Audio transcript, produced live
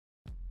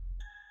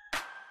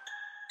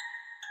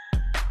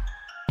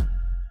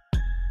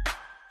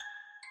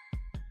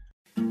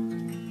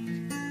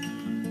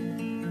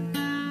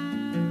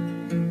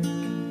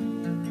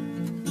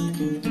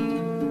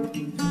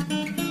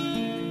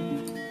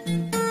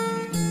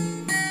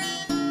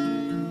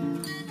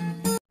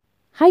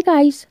Hi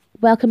guys,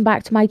 welcome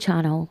back to my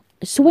channel.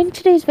 So in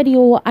today's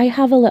video I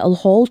have a little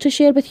haul to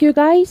share with you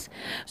guys.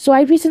 So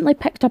I recently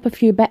picked up a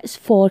few bits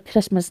for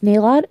Christmas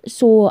nail art.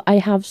 So I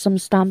have some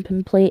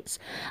stamping plates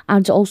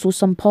and also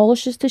some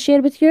polishes to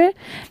share with you.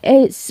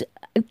 It's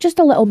just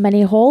a little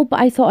mini haul,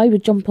 but I thought I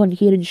would jump on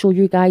here and show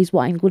you guys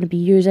what I'm going to be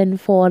using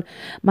for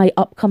my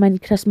upcoming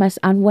Christmas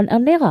and winter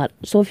nail art.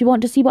 So if you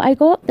want to see what I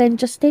got, then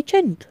just stay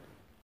tuned.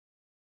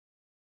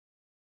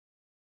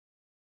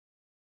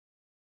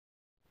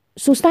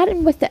 So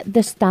starting with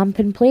the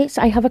stamping plates,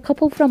 I have a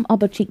couple from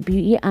Cheek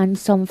Beauty and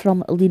some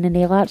from Lena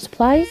Nail Art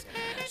Supplies.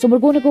 So we're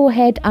going to go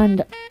ahead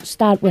and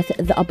start with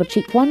the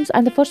Cheek ones.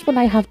 And the first one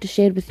I have to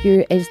share with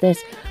you is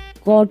this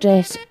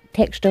gorgeous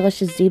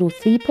Texturelicious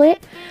 03 plate.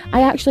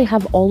 I actually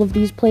have all of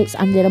these plates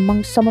and they're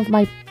amongst some of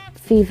my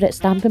favourite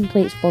stamping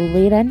plates for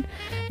layering.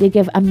 They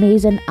give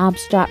amazing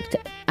abstract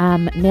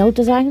nail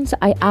designs.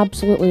 I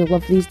absolutely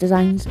love these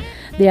designs.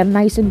 They are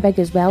nice and big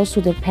as well,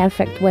 so they're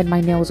perfect when my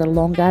nails are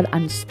longer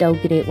and still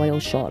great while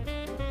short.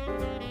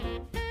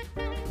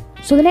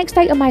 So the next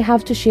item I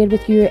have to share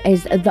with you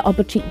is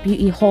the Cheek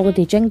Beauty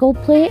Holiday Jingle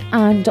plate,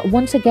 and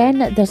once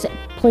again this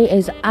plate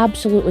is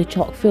absolutely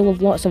chock full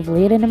of lots of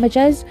layering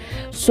images,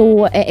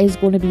 so it is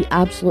going to be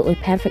absolutely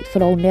perfect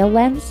for all nail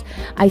lengths.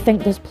 I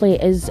think this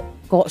plate is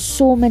got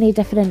so many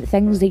different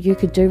things that you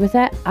could do with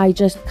it. I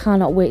just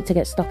cannot wait to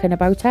get stuck in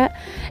about it.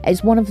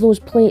 It's one of those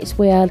plates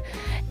where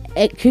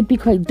it could be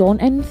quite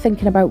daunting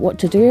thinking about what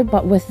to do,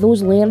 but with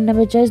those layering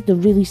images they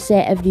really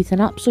set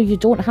everything up so you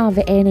don't have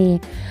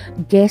any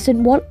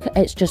guessing work.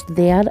 It's just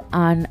there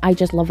and I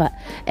just love it.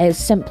 It's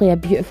simply a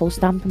beautiful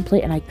stamping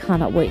plate and I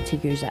cannot wait to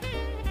use it.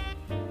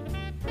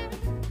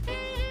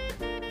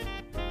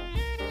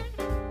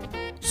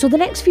 So the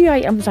next few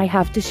items I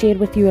have to share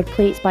with you are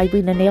plates by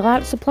Lena Nail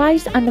Art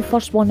Supplies, and the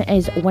first one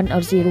is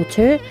Winter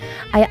 02.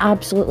 I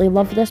absolutely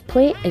love this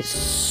plate. It's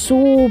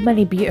so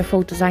many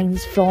beautiful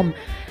designs, from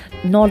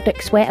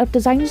Nordic sweater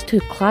designs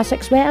to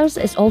classic sweaters.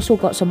 It's also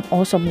got some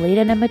awesome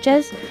layering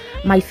images,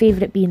 my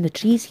favourite being the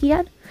trees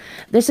here.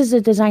 This is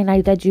a design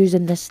I did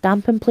using this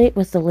stamping plate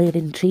with the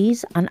layering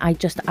trees and I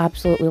just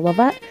absolutely love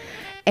it.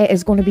 It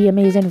is going to be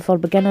amazing for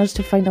beginners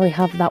to finally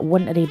have that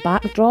wintry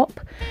backdrop.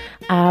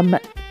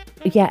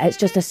 Yeah, it's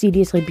just a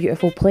seriously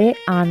beautiful plate,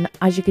 and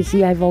as you can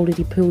see I've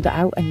already pulled it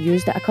out and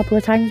used it a couple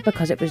of times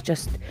because it was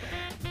just,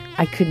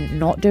 I couldn't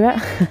not do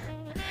it.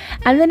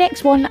 And the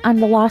next one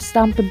and the last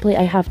stamping plate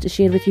I have to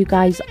share with you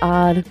guys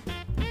are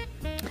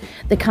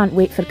the Can't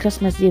Wait for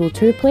Christmas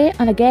 02 plate.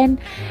 And again,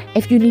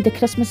 if you need a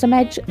Christmas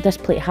image, this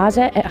plate has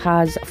it. It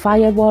has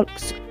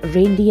fireworks,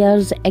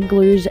 reindeers,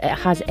 igloos, it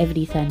has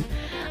everything.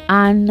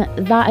 And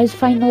that is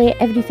finally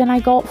everything I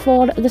got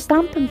for the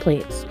stamping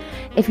plates.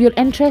 If you're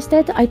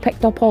interested, I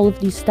picked up all of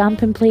these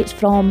stamping plates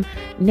from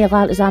Nail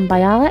Artisan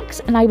by Alex,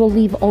 and I will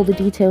leave all the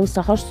details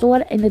to her store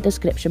in the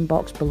description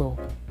box below.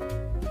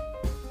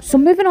 So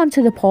moving on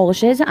to the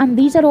polishes, and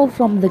these are all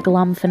from the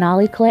Glam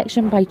Finale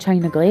collection by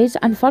China Glaze.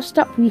 And first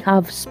up we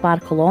have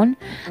Sparkle On,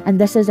 and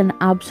this is an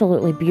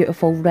absolutely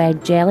beautiful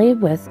red jelly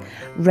with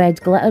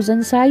red glitters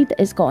inside.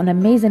 It's got an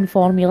amazing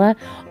formula,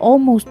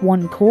 almost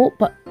one coat,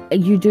 but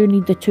you do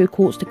need the 2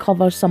 coats to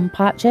cover some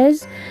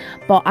patches,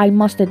 but I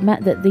must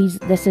admit that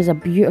this is a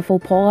beautiful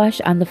polish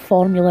and the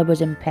formula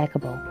was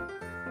impeccable.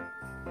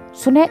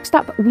 So next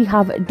up we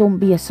have Don't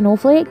Be a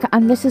Snowflake,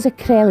 and this is a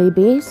Crelly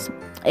base.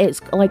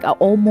 It's like an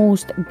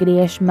almost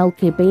greyish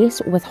milky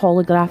base with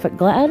holographic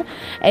glitter.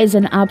 It is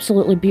an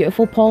absolutely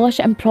beautiful polish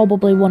and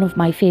probably one of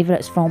my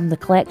favourites from the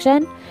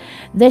collection.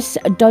 This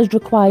does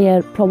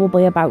require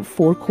probably about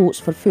 4 coats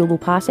for full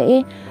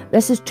opacity.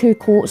 This is 2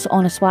 coats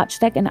on a swatch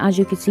stick, and as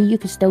you can see, you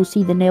can still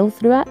see the nail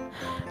through it.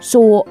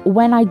 So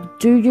when I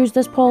do use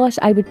this polish,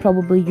 I would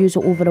probably use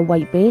it over a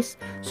white base,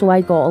 so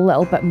I got a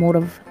little bit more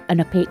of an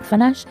opaque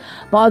finish.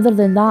 But other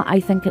than that, I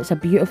think it's a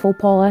beautiful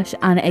polish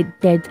and it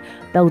did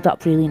build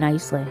up really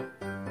nicely.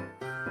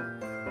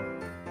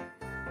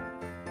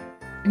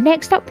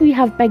 Next up we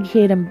have Big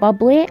Hair and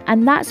Bubbly,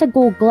 and that's a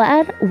gold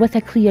glitter with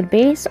a clear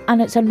base,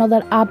 and it's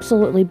another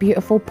absolutely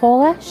beautiful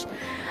polish.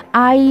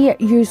 I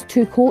used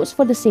 2 coats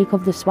for the sake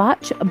of the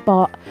swatch,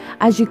 but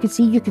as you can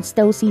see, you can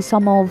still see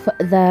some of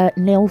the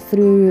nail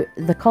through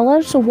the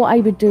colour. So what I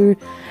would do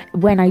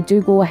when I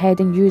do go ahead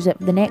and use it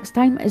the next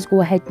time is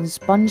go ahead and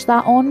sponge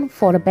that on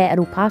for a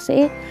better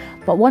opacity.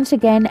 But once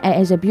again, it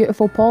is a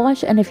beautiful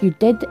polish, and if you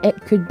did,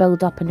 it could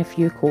build up in a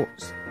few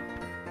coats.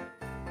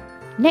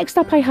 Next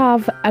up I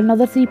have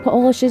another 3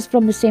 polishes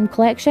from the same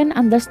collection,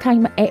 and this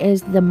time it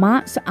is the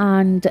mattes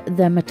and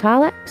the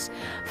metallics.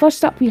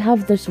 First up we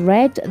have this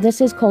red.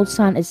 This is called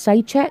Santa's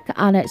Side Check,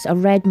 and it's a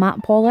red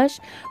matte polish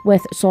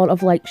with sort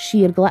of like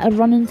sheer glitter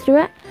running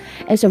through it.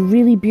 It's a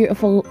really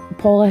beautiful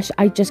polish.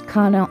 I just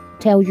cannot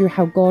tell you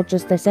how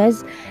gorgeous this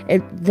is.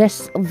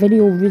 This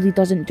video really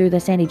doesn't do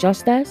this any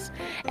justice.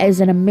 It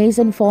is an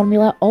amazing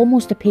formula,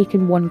 almost opaque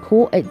in 1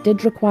 coat. It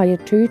did require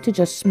 2 to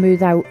just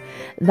smooth out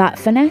that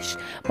finish,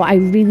 but I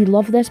really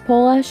love this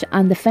polish,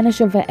 and the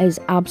finish of it is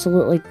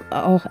absolutely,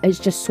 oh, it's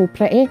just so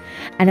pretty,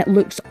 and it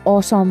looks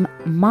awesome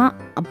matte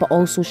but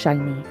also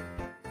shiny.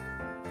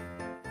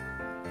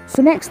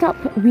 So next up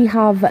we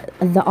have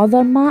the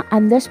other mat,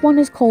 and this one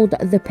is called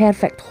the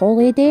Perfect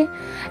Holiday.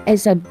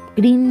 It's a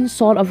green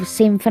sort of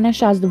same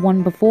finish as the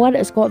one before.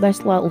 It's got this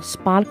little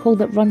sparkle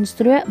that runs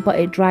through it, but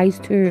it dries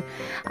to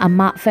a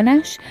matte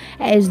finish.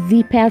 It is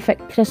the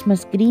perfect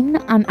Christmas green,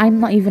 and I'm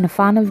not even a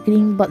fan of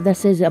green, but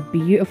this is a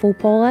beautiful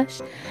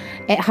polish.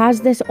 It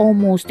has this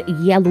almost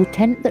yellow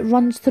tint that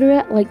runs through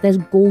it, like this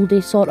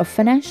goldy sort of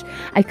finish.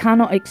 I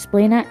cannot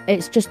explain it.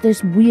 It's just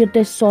this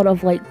weirdest sort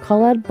of like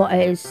colour, but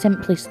it is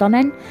simply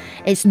stunning.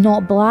 It's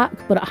not black,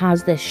 but it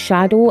has this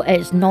shadow.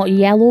 It's not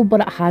yellow,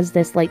 but it has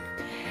this like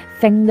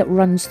thing that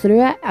runs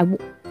through it.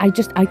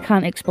 I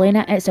can't explain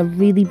it. It's a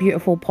really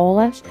beautiful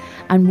polish,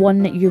 and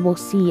one that you will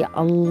see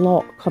a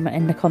lot coming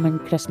in the coming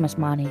Christmas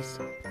manis.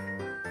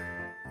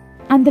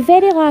 And the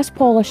very last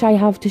polish I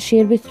have to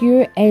share with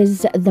you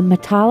is the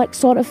metallic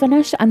sort of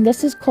finish, and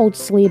this is called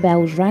Sleigh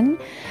Bells Ring.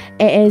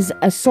 It is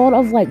a sort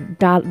of like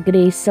dark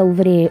grey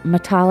silvery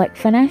metallic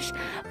finish,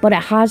 but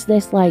it has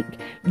this like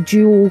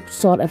dual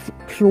sort of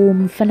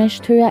chrome finish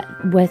to it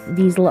with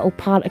these little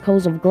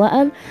particles of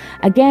glitter.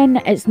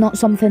 Again, it's not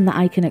something that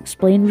I can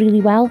explain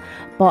really well,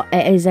 but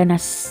it is in a...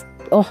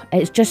 oh,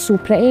 it's just so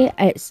pretty.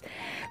 It's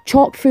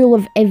chock full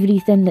of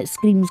everything that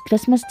screams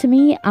Christmas to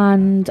me,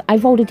 and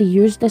I've already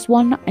used this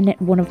one in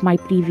one of my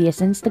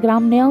previous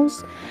Instagram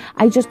nails.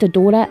 I just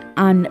adore it,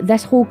 and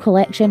this whole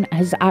collection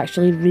has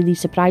actually really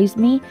surprised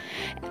me.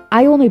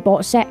 I only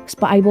bought 6,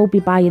 but I will be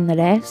buying the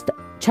rest.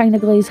 China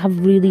Glaze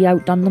have really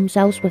outdone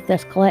themselves with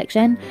this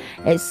collection.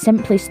 It's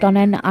simply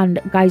stunning, and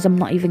guys, I'm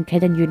not even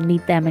kidding, you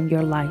need them in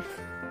your life.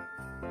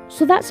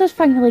 So that's us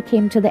finally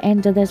came to the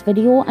end of this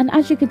video, and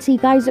as you could see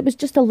guys, it was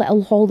just a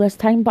little haul this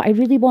time, but I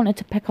really wanted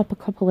to pick up a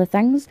couple of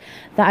things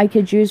that I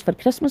could use for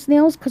Christmas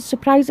nails, because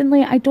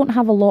surprisingly I don't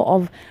have a lot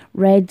of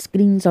reds,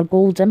 greens or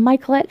golds in my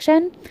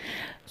collection.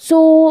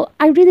 So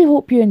I really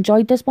hope you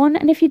enjoyed this one,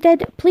 and if you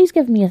did, please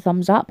give me a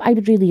thumbs up. I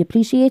would really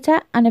appreciate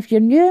it. And if you're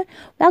new,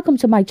 welcome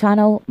to my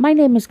channel. My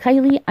name is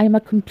Kylie. I'm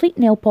a complete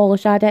nail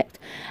polish addict,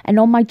 and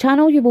on my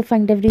channel you will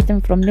find everything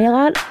from nail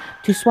art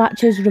to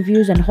swatches,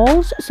 reviews and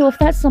hauls. So if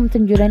that's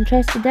something you're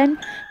interested in,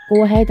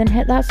 go ahead and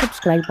hit that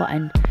subscribe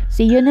button.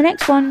 See you in the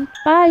next one.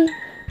 Bye.